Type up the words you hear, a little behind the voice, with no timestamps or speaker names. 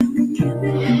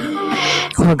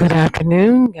Well, good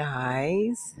afternoon,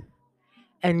 guys,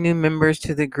 and new members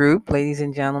to the group, ladies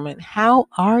and gentlemen. How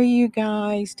are you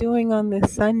guys doing on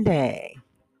this Sunday?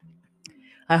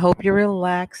 I hope you're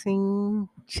relaxing,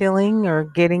 chilling, or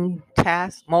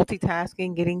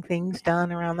multitasking, getting things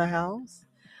done around the house.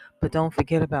 But don't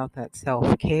forget about that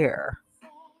self care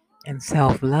and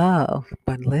self love.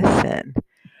 But listen,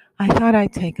 I thought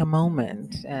I'd take a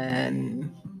moment and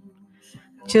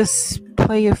just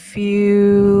play a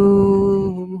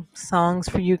few songs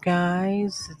for you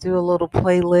guys, do a little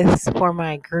playlist for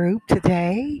my group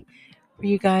today for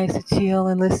you guys to chill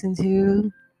and listen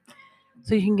to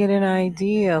so you can get an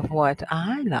idea of what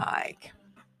I like.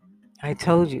 I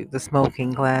told you the Smoking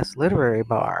Glass Literary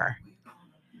Bar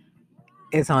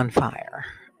is on fire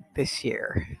this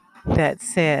year. That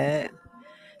said,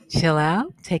 chill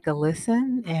out, take a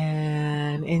listen,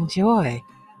 and enjoy.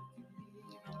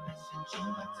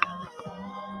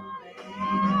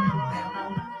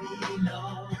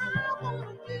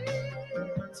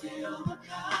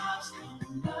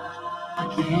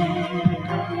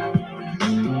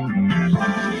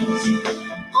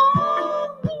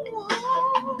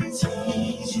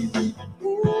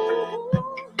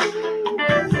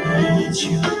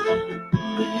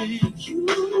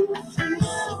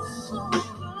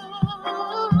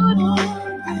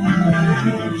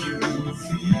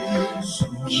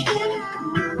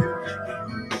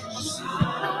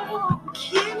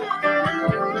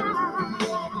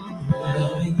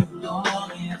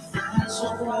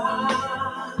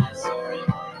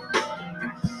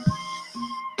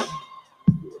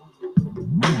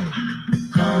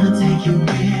 Gonna take you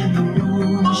in the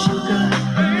room, sugar.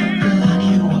 Lock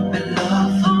you up in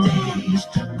love for days.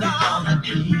 We're gonna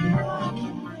be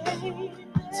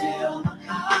till the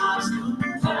cops come,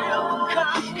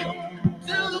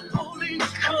 till the police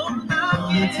come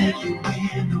knocking. Gonna take you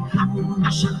in the room,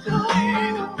 sugar.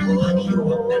 Lock you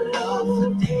up in love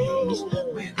for days.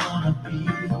 We're gonna be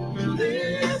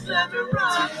this. Let me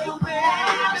rock you,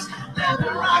 baby. Let me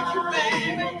rock you,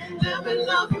 baby. Let me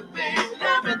love you, baby.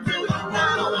 Let me do you now.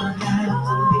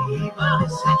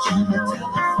 Switch on the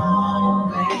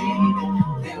telephone, baby.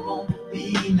 There won't be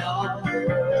no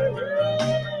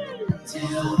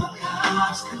till the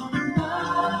cops come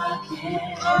knocking.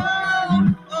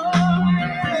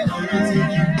 Gonna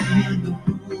take you in the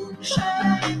room,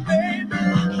 shine, baby.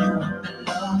 Lock you up in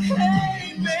love,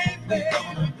 hey, baby.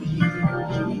 Gonna be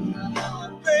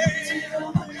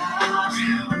till the cops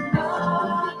come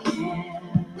knocking.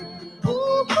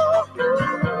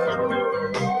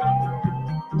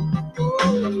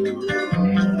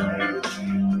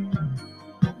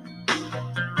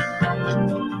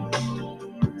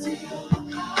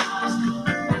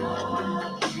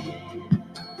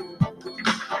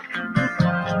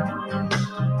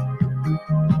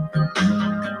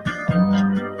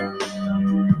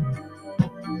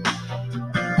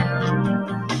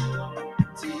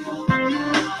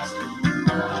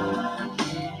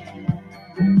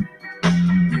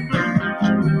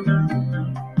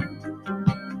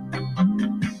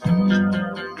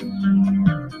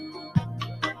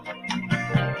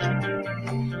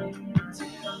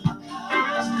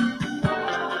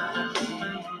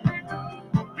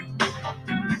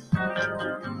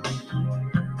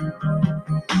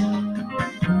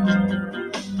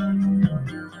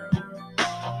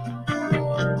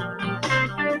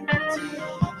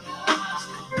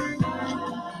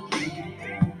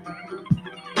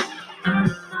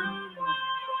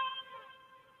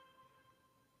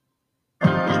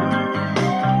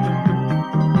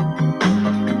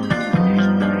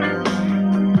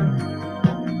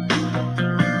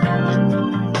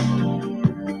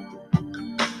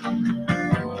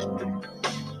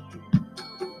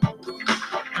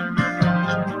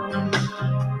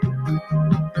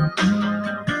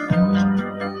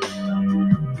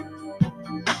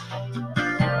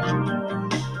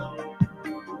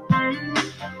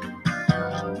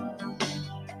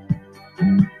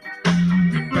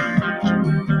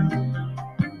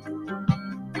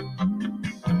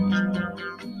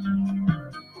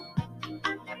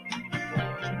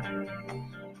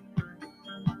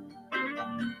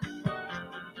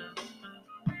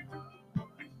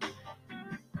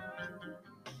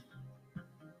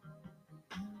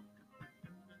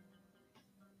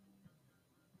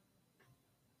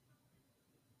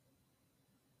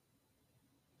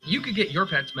 You could get your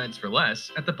pet's meds for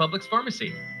less at the Publix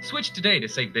pharmacy. Switch today to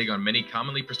save big on many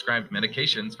commonly prescribed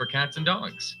medications for cats and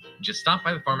dogs. Just stop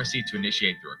by the pharmacy to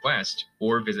initiate the request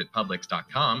or visit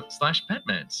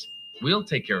publix.com/petmeds. We'll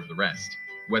take care of the rest.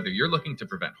 Whether you're looking to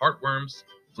prevent heartworms,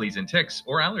 fleas and ticks,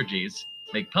 or allergies,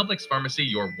 make Publix Pharmacy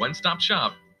your one-stop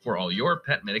shop for all your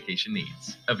pet medication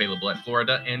needs. Available at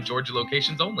Florida and Georgia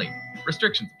locations only.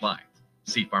 Restrictions apply.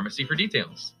 See pharmacy for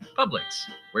details. Publix,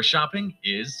 where shopping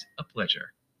is a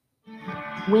pleasure.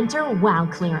 Winter Wow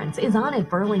Clearance is on at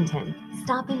Burlington.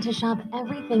 Stop in to shop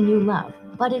everything you love,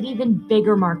 but at even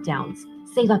bigger markdowns.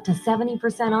 Save up to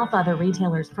 70% off other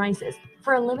retailers' prices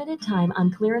for a limited time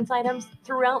on clearance items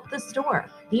throughout the store.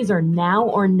 These are now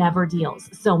or never deals,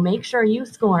 so make sure you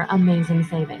score amazing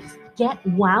savings. Get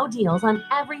wow deals on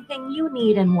everything you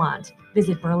need and want.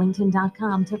 Visit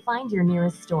burlington.com to find your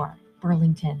nearest store.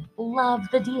 Burlington, love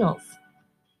the deals.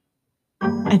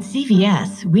 At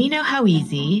CVS, we know how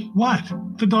easy What?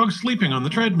 The dog's sleeping on the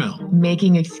treadmill.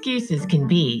 making excuses can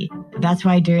be. That's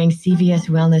why during CVS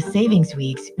Wellness Savings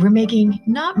Weeks, we're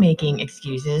not making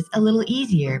excuses a little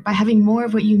easier by having more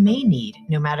of what you may need,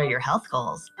 no matter your health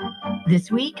goals. This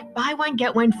week, buy one,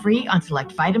 get one free on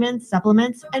select vitamins,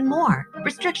 supplements, and more.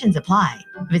 Restrictions apply.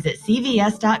 Visit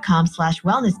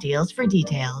cvs.com/wellness deals for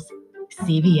details.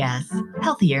 CVS,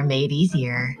 healthier made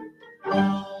easier.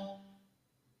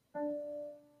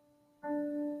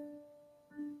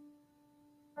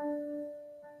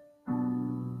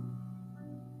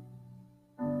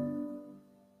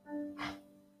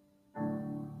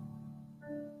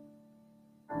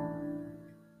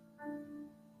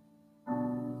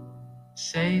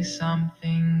 Say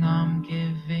something, I'm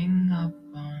giving up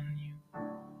on you.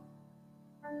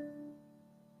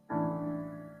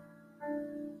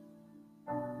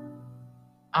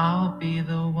 I'll be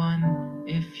the one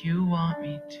if you want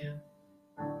me to.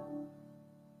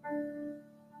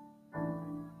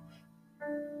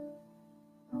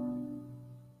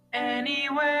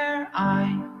 Anywhere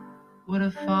I would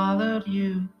have followed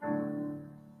you.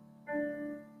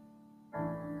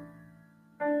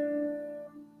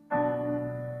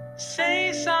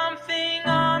 Say something,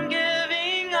 I'm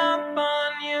giving up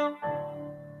on you.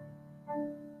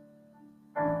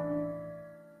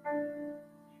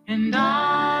 And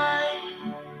I'm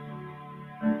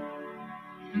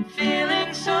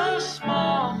feeling so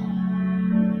small.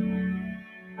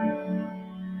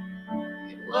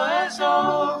 It was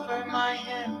over my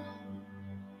head.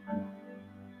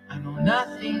 I know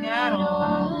nothing at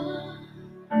all.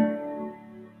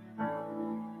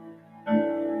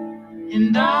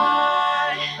 And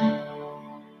I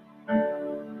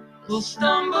will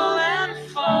stumble and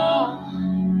fall.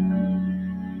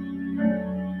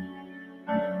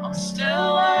 I'm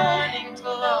still learning to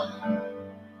love,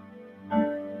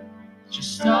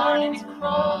 just starting to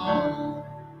crawl.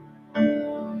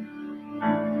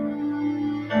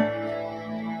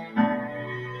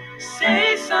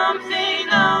 Say something,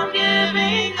 I'm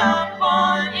giving up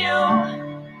on you.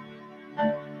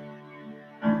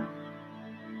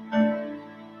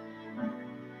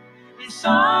 I'm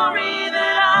sorry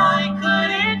that I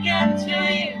couldn't get to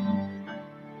you.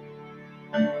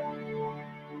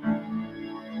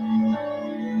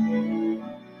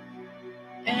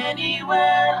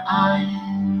 Anywhere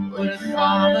I would have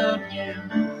followed you.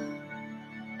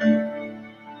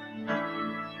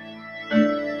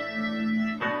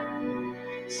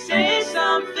 Say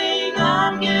something,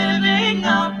 I'm giving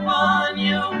up on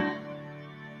you.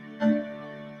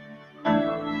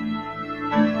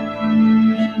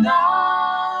 And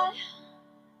I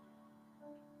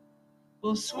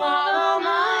will swallow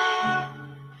my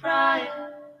pride.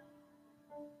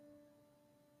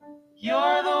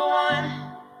 You're the one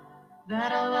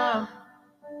that I love,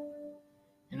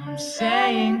 and I'm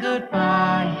saying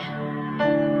goodbye.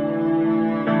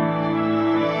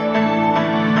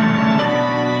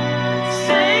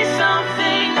 Say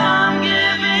something, I'm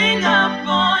giving up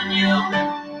on you.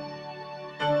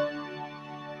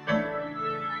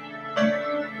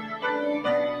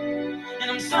 And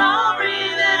I'm sorry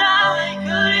that I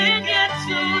couldn't get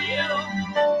to you.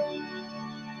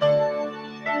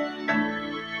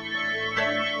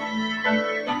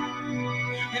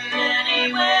 And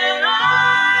anywhere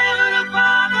I would have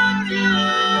followed you.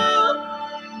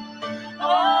 Oh,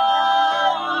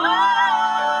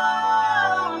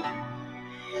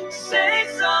 say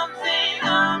something,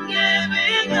 I'm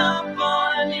giving up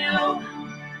on you.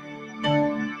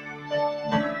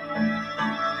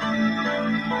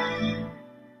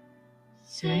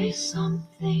 Say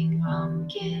something, I'm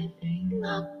giving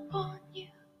up on you.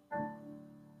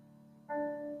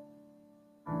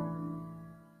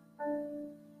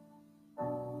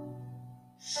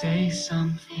 Say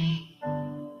something.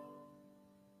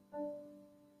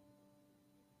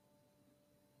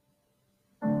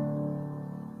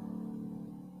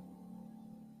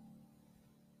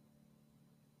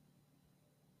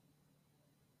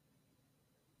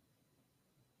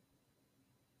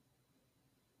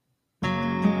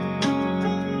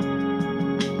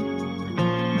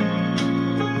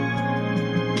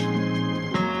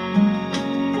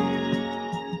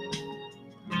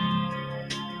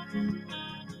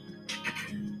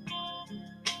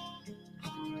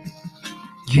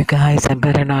 You guys, I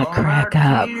better not crack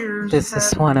up. This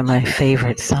is one of my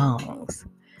favorite songs.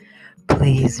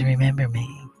 Please remember me.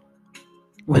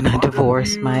 When I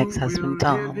divorced my ex-husband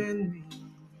Tom,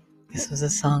 this was a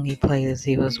song he played as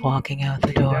he was walking out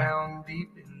the door.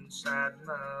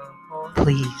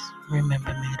 Please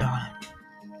remember me, darling.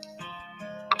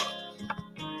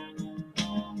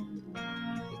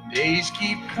 Days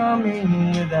keep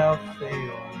coming without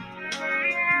fail.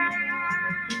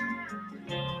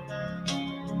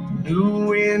 New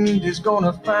wind is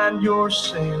gonna find your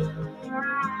sail.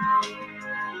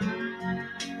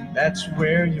 That's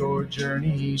where your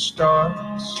journey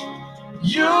starts.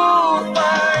 You'll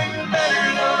find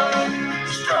better love,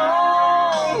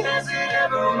 strong as it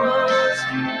ever was,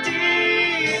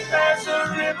 deep as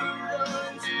a river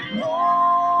runs,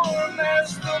 warm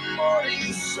as the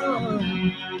morning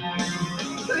sun.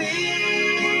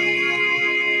 Please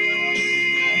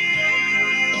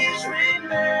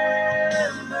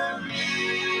remember me.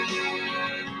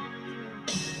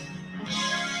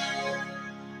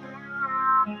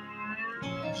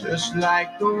 Just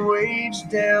like the waves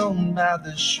down by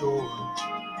the shore,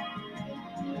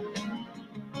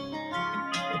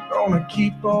 we're gonna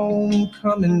keep on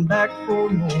coming back for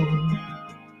more.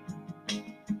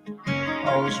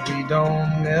 'Cause we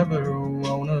don't ever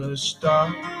wanna stop.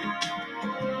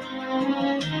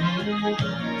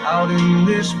 Out in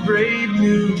this brave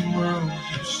new world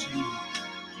you see,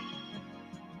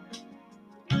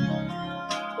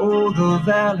 oh, the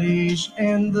valleys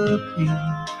and the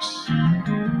peaks,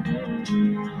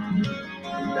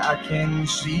 and I can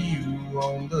see you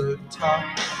on the top.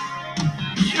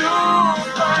 You'll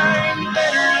find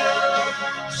better love,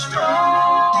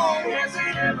 strong as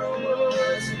it ever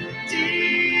was,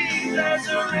 deep as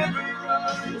a river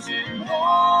runs,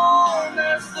 warm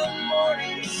as the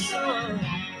morning sun.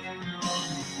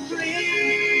 Please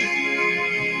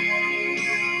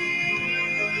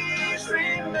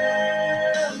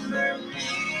remember me.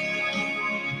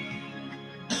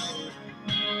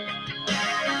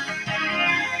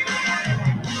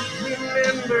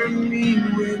 Remember me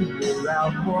when we're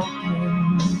out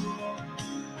walking,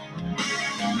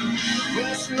 when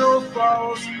the snow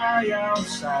falls high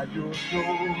outside your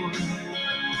door,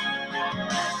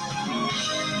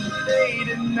 late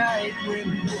at night when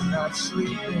you're not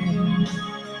sleeping,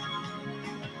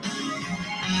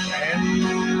 and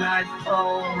moonlight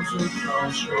falls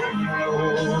across your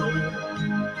floor,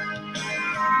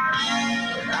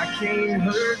 and I can't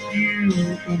hurt you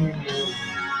anymore.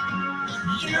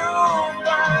 You'll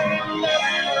find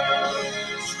love,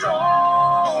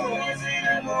 strong as it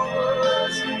ever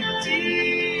was,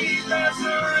 deep as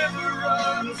the river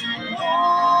runs,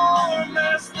 warm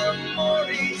as the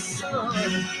morning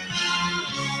sun.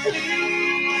 Please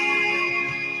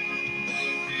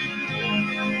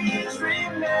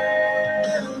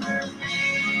remember me.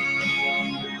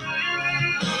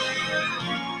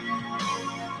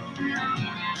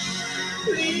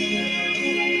 Please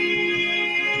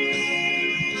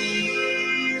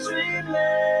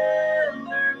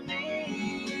remember me.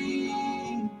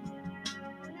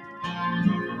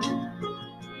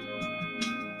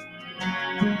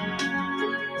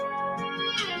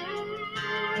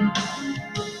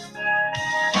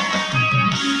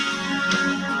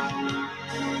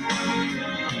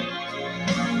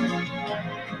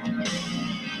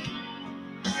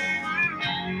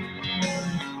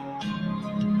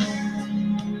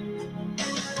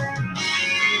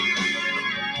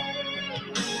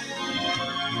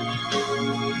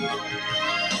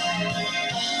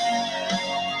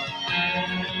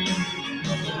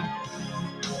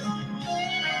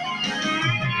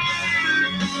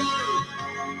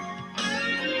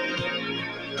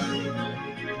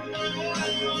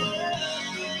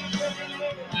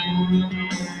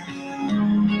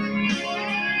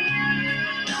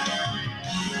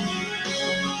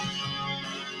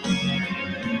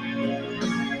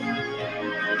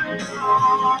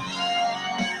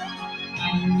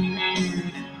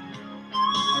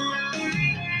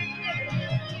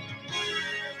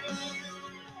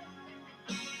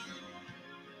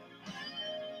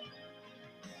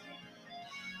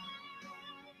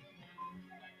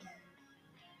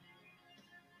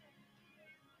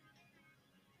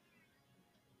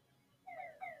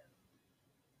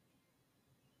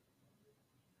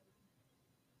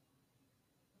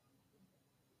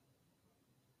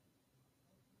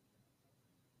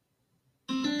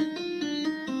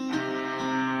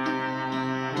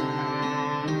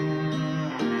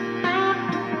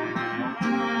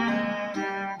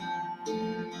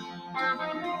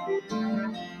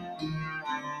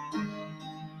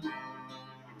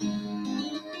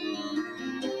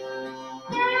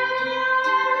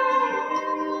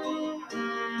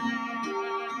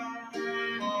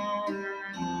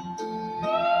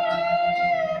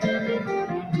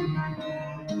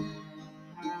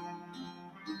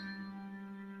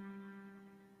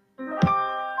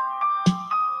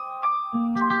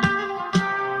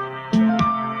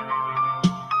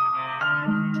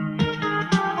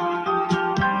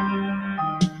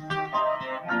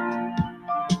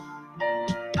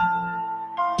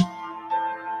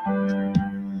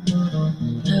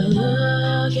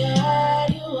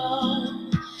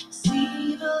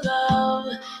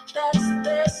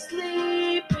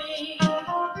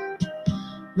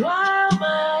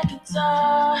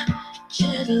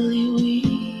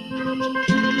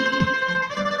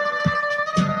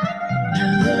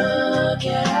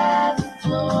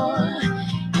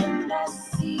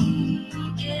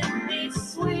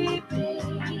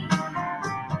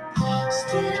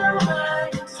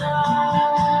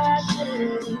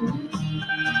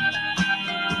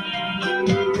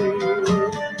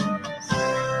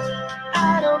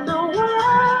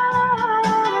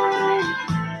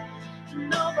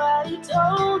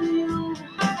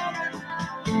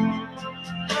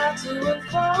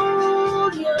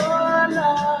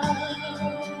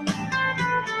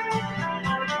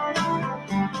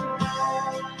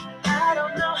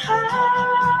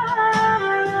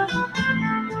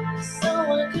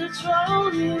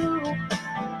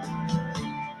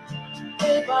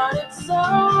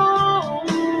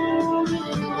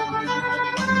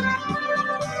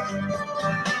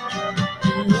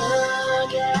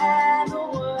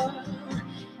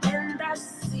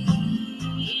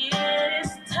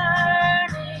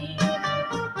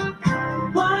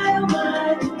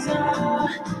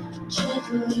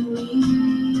 carefully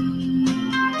weave.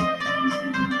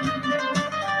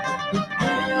 With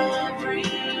every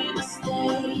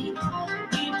mistake,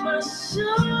 we must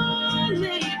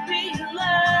surely be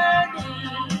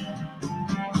learning.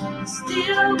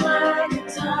 Still my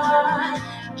guitar,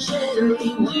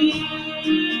 gently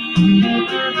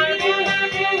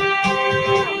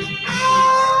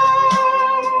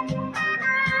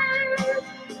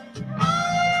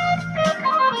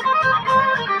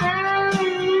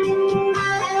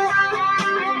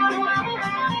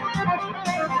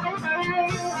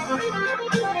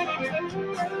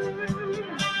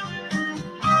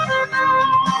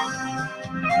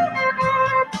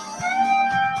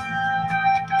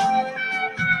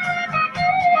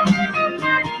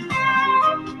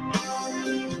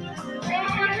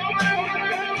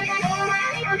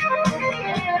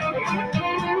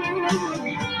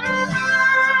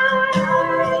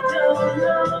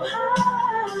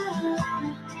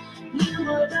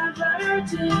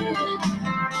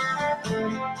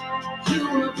you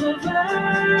were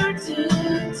perverted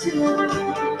too.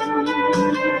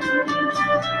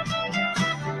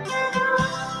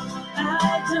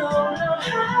 I don't know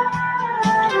how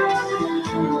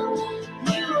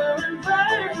you were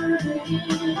inverted.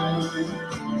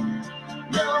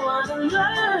 No one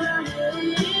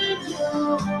alerted you.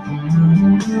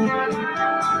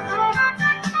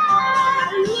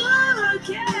 I look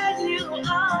at you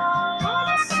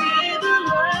all, see the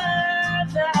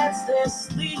love that's there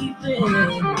sleeping,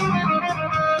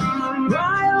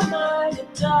 while my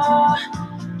guitar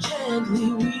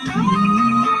gently weeps.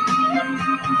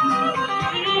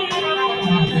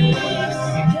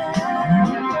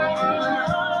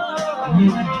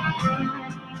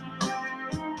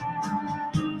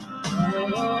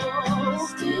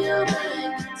 Still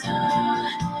my guitar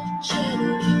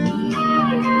gently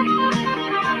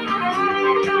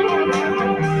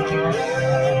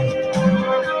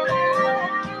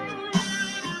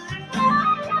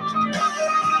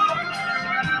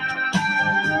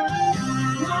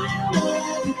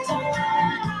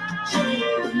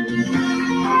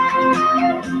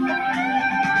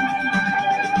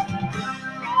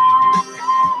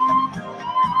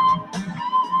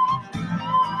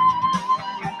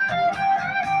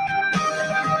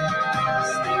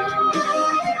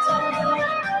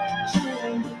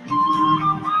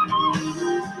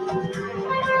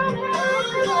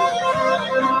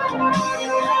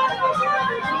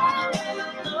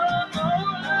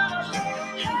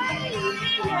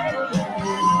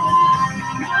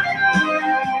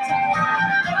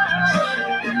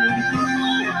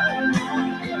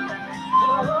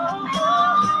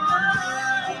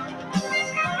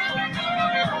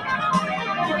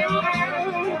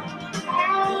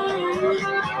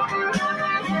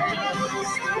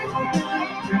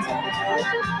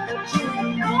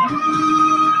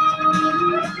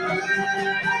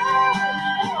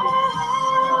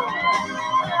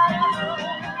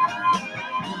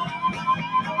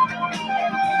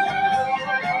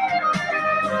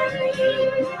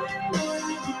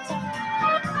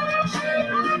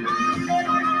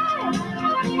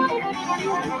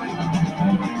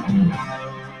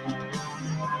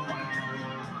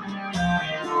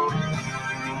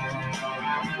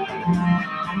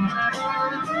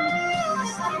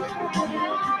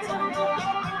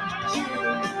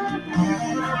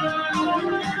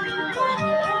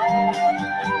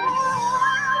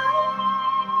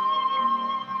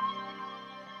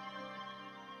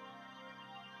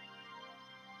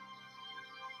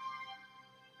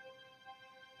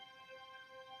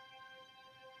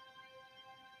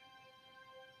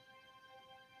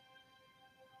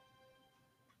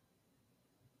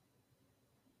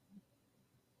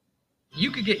You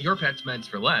could get your pet's meds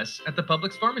for less at the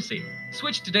Publix pharmacy.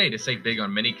 Switch today to save big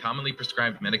on many commonly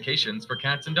prescribed medications for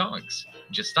cats and dogs.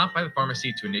 Just stop by the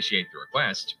pharmacy to initiate the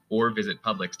request or visit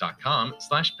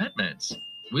publix.com/petmeds.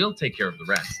 We'll take care of the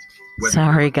rest. Whether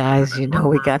Sorry, you're guys. You know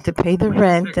we got to pay the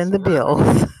rent and the bills.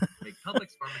 Make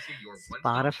Publix Pharmacy your one-stop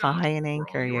Spotify shop and for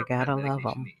Anchor, all you your gotta pet love medication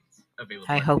them. needs. Available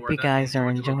I at hope you 4 guys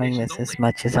are Georgia enjoying locations this as only.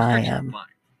 much as I Restrictions am. apply.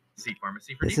 See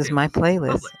pharmacy for This is details. my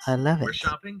playlist. Publix, I love where it.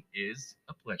 shopping is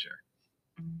a pleasure.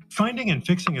 Finding and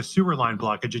fixing a sewer line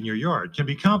blockage in your yard can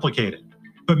be complicated,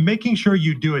 but making sure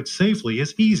you do it safely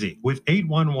is easy with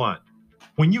 811.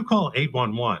 When you call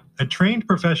 811, a trained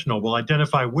professional will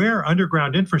identify where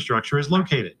underground infrastructure is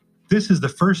located. This is the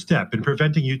first step in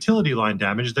preventing utility line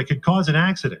damage that could cause an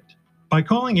accident. By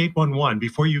calling 811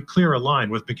 before you clear a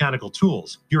line with mechanical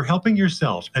tools, you're helping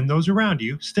yourself and those around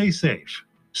you stay safe.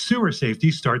 Sewer safety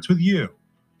starts with you.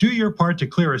 Do your part to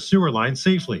clear a sewer line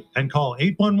safely and call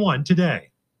 811 today.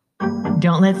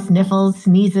 Don't let sniffles,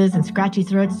 sneezes, and scratchy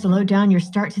throats slow down your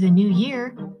start to the new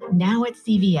year. Now at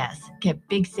CVS, get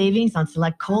big savings on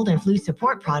select cold and flu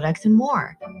support products and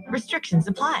more. Restrictions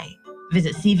apply.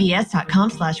 Visit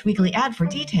cvs.com/weekly ad for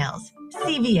details.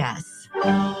 CVS.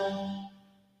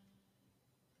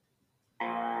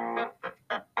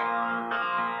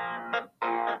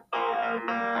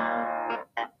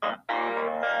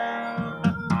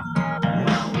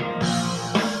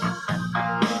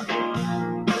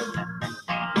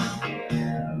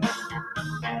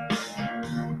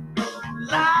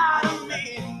 Lie to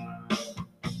me.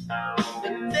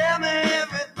 Tell me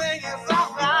everything is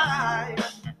alright.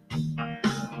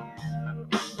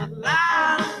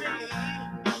 Lie to me.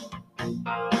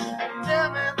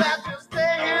 Tell me that you're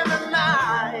staying the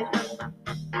night.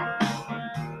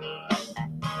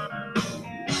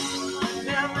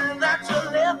 Tell me that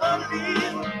you'll never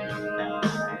leave.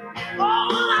 Oh,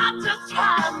 I just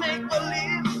try to make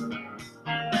believe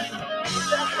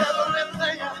that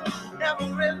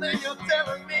everything you're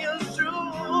telling me is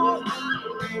true.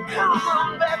 Come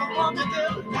on, baby, won't you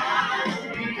do?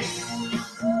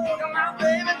 Come on,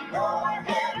 baby. Go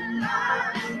ahead and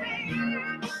lie to me.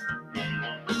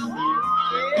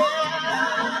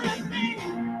 Yeah.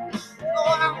 Know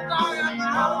what I'm talking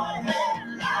about. Go ahead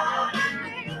and lie to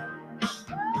me.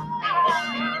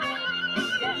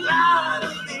 Lie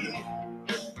to me.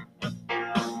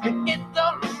 It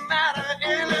don't matter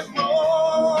anymore.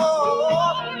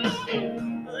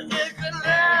 It could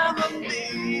never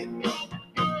be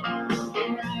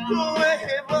the way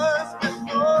it was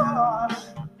before.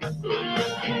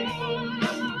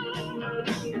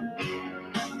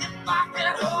 If I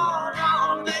can hold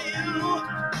on to you.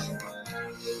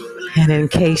 And in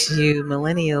case you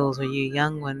millennials or you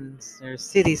young ones or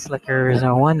city slickers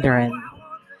are wondering,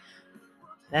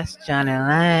 that's Johnny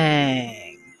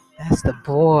Lang. That's the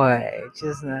boy.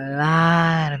 Just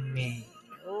lie to me.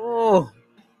 Oh,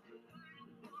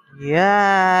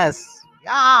 yes.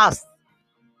 Yes.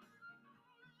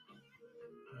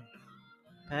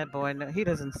 That boy, no, he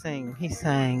doesn't sing. He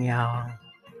sang, y'all.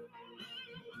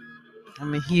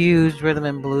 I'm a huge rhythm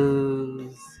and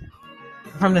blues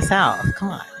from the South. Come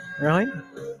on. Really?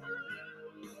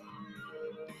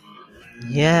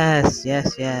 Yes,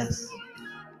 yes, yes.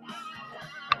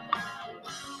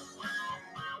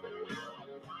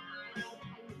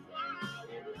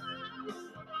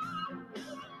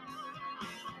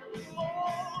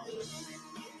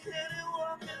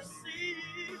 Anyone can see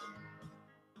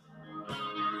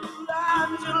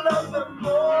that you love them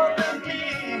more than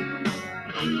me.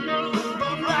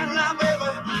 But right now,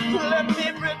 baby, let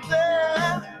me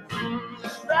pretend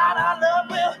that our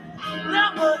love will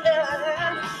never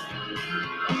end.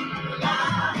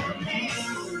 Lie to me.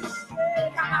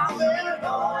 Come on, baby,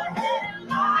 go ahead and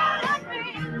lie to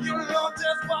me. You know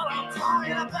just what I'm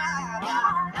talking about.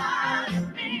 Lie to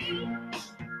me.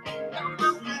 Come on,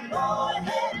 baby, go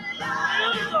ahead and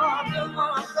lie. You know just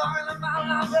what I'm talking about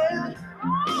now, baby.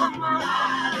 Come on,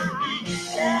 lie to me.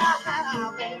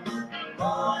 Yeah, baby,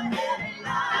 go ahead and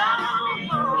lie.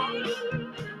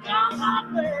 Come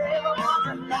on, baby, won't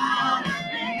you lie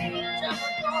to me? Just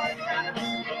go ahead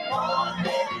and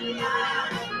lie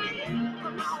to me.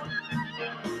 Come on.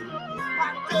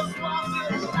 I just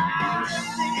want you to lie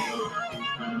to me.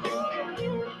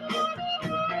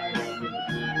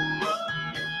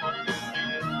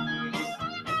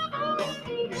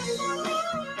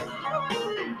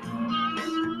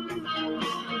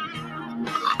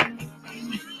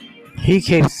 He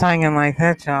keeps singing like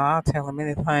that, y'all. I'll tell him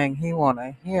anything he want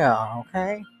to hear,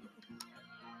 okay?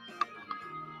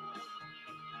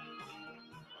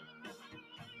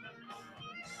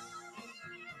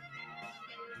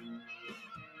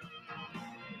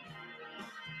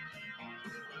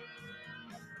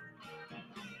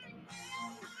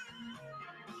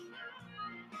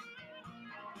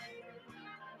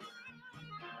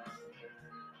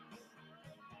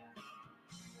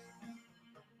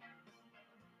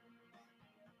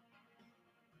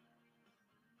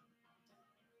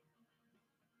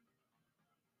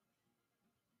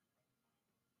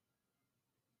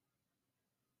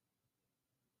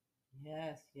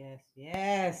 Yes, yes,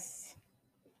 yes.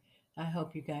 I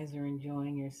hope you guys are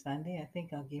enjoying your Sunday. I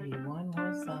think I'll give you one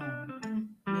more song.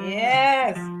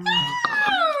 Yes.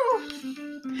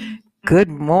 Good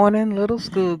morning, little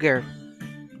schoolgirl.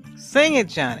 Sing it,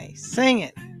 Johnny. Sing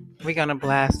it. We're going to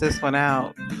blast this one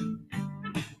out.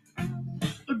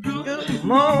 Good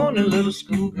morning, little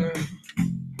schoolgirl.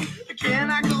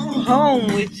 Can I go Home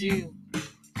with you.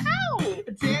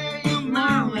 tell your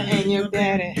mama And your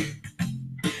daddy.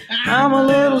 I'm a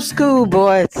little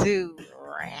schoolboy too.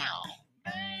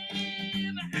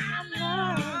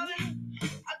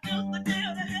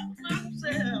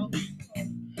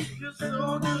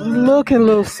 Looking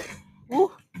loose.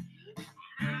 Ooh.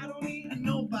 I don't need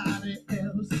nobody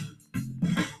else.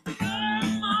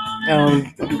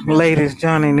 Ladies,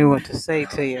 Johnny knew what to say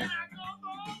to you.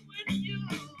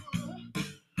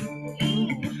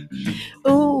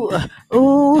 Ooh,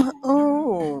 ooh,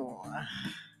 ooh.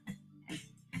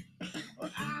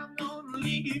 I'm gonna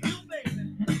leave you,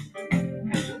 baby.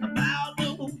 About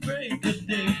to break the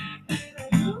day.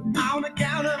 On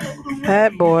account of the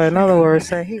Fat boy, in other words,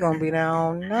 say he gonna be there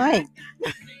all night.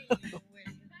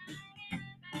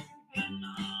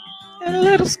 And a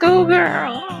little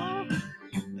schoolgirl.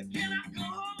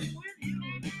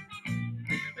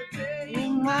 Your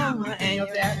mama and your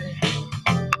daddy.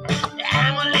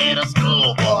 I'm a little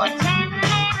schoolboy.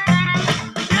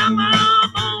 Come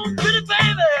on, pretty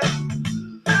baby.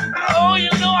 Oh,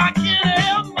 you know I can't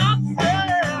help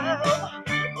myself.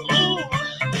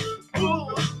 Ooh,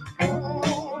 ooh,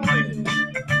 ooh.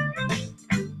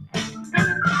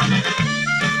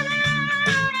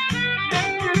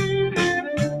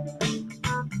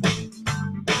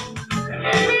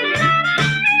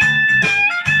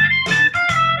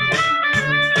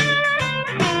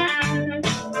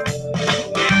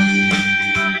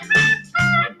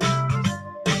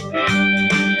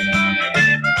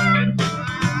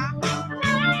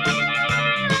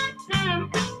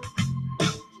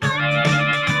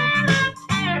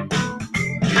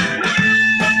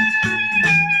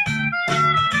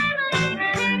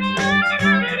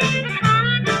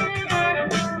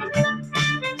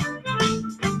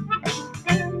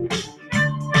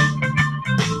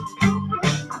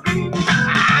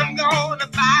 I'm gonna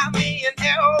buy me an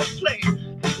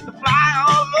aeroplane to fly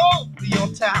all over your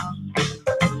town.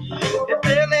 And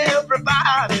tell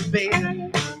everybody,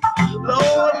 baby,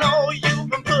 Lord, no, you've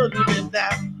been putting me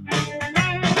down.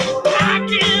 I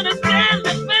can't stand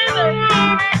it, baby.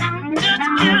 Just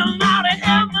can't out of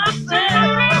help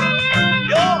myself.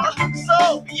 You're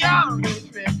so young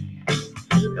and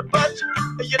pretty, but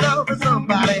you love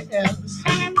somebody else.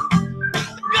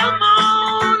 Come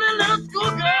on, little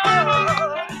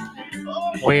schoolgirl.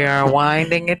 We are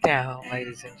winding it down,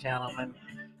 ladies and gentlemen.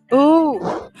 Ooh,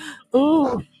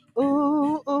 ooh,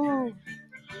 ooh, ooh.